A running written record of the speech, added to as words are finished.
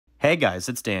Hey guys,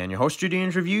 it's Dan, your host of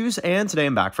Dan's Reviews, and today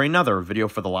I'm back for another video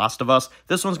for The Last of Us.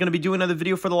 This one's going to be doing another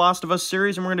video for The Last of Us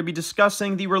series, and we're going to be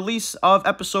discussing the release of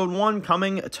Episode 1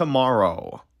 coming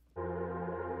tomorrow.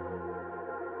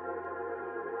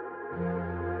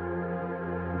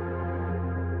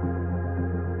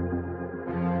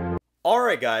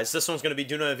 Alright guys, this one's going to be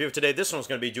doing another video today, this one's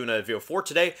going to be doing another video for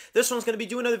today, this one's going to be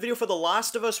doing another video for The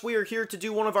Last of Us. We are here to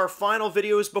do one of our final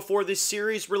videos before this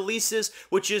series releases,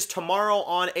 which is tomorrow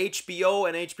on HBO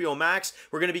and HBO Max.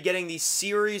 We're going to be getting the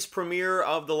series premiere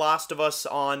of The Last of Us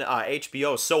on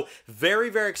HBO, so very,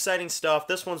 very exciting stuff.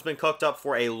 This one's been cooked up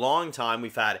for a long time.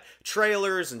 We've had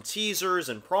trailers and teasers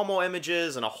and promo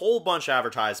images and a whole bunch of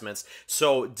advertisements,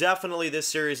 so definitely this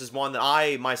series is one that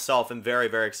I myself am very,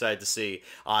 very excited to see.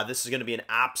 This is going to be an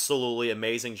absolutely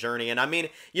amazing journey, and I mean,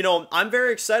 you know, I'm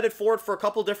very excited for it for a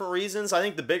couple different reasons. I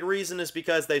think the big reason is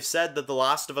because they've said that The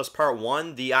Last of Us Part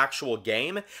 1, the actual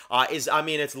game,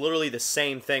 it's literally the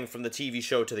same thing from the TV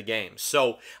show to the game,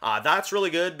 so that's really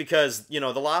good because, you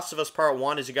know, The Last of Us Part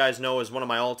 1, as you guys know, is one of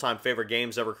my all-time favorite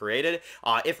games ever created,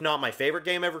 if not my favorite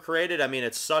game ever created. I mean,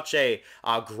 it's such a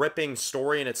gripping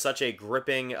story, and it's such a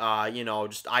gripping,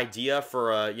 just idea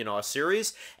for a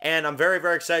series, and I'm very,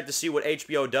 very excited to see what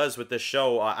HBO does with this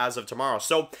show as of tomorrow.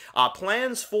 So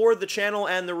plans for the channel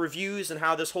and the reviews and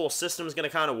how this whole system is going to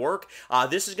kind of work.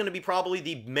 This is going to be probably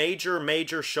the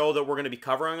major show that we're going to be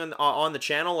covering on the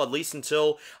channel, at least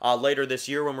until later this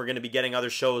year, when we're going to be getting other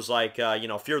shows like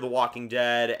Fear the Walking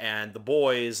Dead and The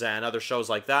Boys and other shows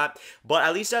like that. But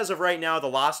at least as of right now, The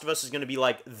Last of Us is going to be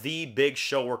like the big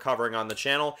show we're covering on the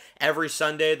channel. Every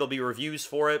Sunday there'll be reviews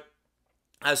for it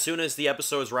as soon as the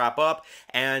episodes wrap up,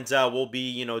 and we'll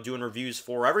be, doing reviews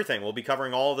for everything. We'll be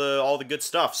covering all the good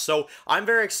stuff. So I'm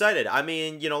very excited. I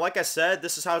mean, like I said,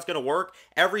 this is how it's going to work.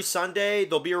 Every Sunday,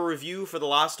 there'll be a review for The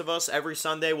Last of Us. Every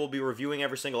Sunday, we'll be reviewing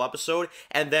every single episode.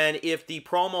 And then if the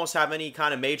promos have any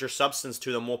kind of major substance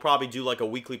to them, we'll probably do like a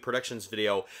weekly predictions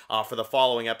video for the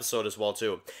following episode as well,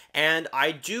 too. And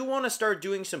I do want to start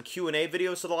doing some Q&A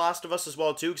videos for The Last of Us as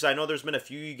well, too, because I know there's been a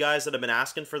few of you guys that have been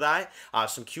asking for that.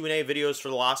 Some Q&A videos for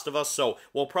The Last of Us, so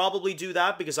we'll probably do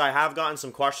that because I have gotten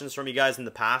some questions from you guys in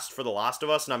the past for The Last of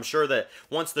Us, and I'm sure that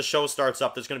once the show starts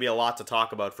up, there's going to be a lot to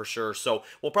talk about for sure. So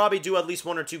we'll probably do at least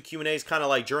one or two Q&As kind of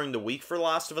like during the week for The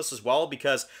Last of Us as well,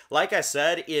 because like I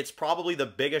said, it's probably the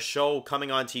biggest show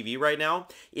coming on TV right now.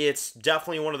 It's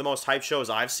definitely one of the most hyped shows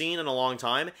I've seen in a long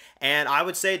time, and I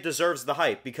would say it deserves the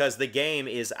hype because the game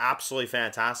is absolutely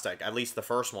fantastic, at least the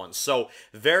first one. So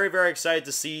very, very excited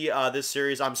to see this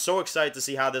series. I'm so excited to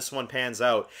see how this one pans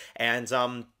out. And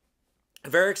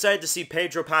very excited to see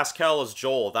Pedro Pascal as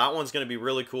Joel. That one's going to be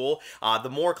really cool. The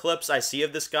more clips I see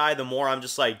of this guy, the more I'm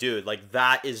just like, dude, like,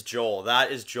 that is Joel.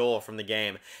 That is Joel from the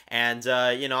game. And,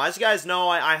 as you guys know,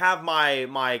 I have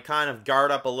my kind of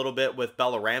guard up a little bit with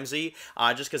Bella Ramsey,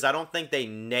 just because I don't think they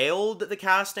nailed the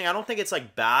casting. I don't think it's,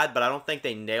 like, bad, but I don't think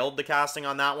they nailed the casting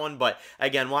on that one. But,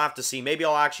 again, we'll have to see. Maybe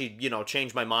I'll actually,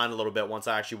 change my mind a little bit once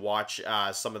I actually watch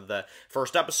some of the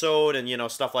first episode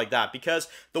and, stuff like that. Because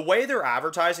the way they're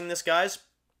advertising this, guys,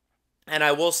 and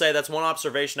I will say that's one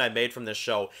observation I made from this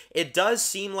show. It does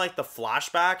seem like the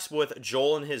flashbacks with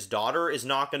Joel and his daughter is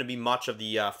not going to be much of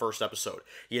the first episode.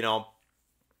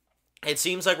 It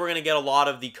seems like we're going to get a lot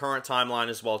of the current timeline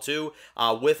as well, too,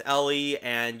 with Ellie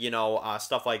and,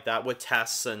 stuff like that, with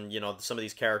Tess and, some of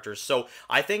these characters. So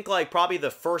I think, like, probably the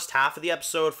first half of the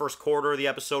episode, first quarter of the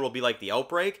episode will be, like, the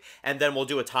outbreak, and then we'll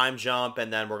do a time jump,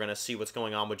 and then we're going to see what's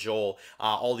going on with Joel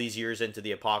all these years into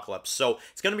the apocalypse. So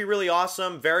it's going to be really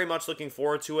awesome. Very much looking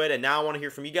forward to it, and now I want to hear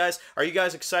from you guys. Are you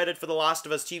guys excited for The Last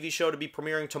of Us TV show to be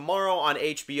premiering tomorrow on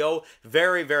HBO?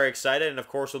 Very, very excited, and, of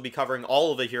course, we'll be covering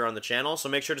all of it here on the channel, so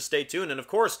make sure to stay tuned. And of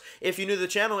course, if you're new to the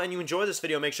channel and you enjoy this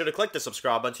video, make sure to click the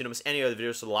subscribe button so you don't miss any other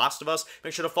videos for The Last of Us.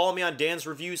 Make sure to follow me on Dan's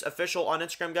Reviews Official on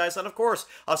Instagram, guys. And of course,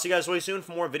 I'll see you guys really soon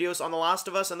for more videos on The Last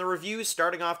of Us and the reviews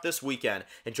starting off this weekend.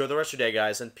 Enjoy the rest of your day,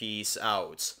 guys, and peace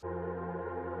out.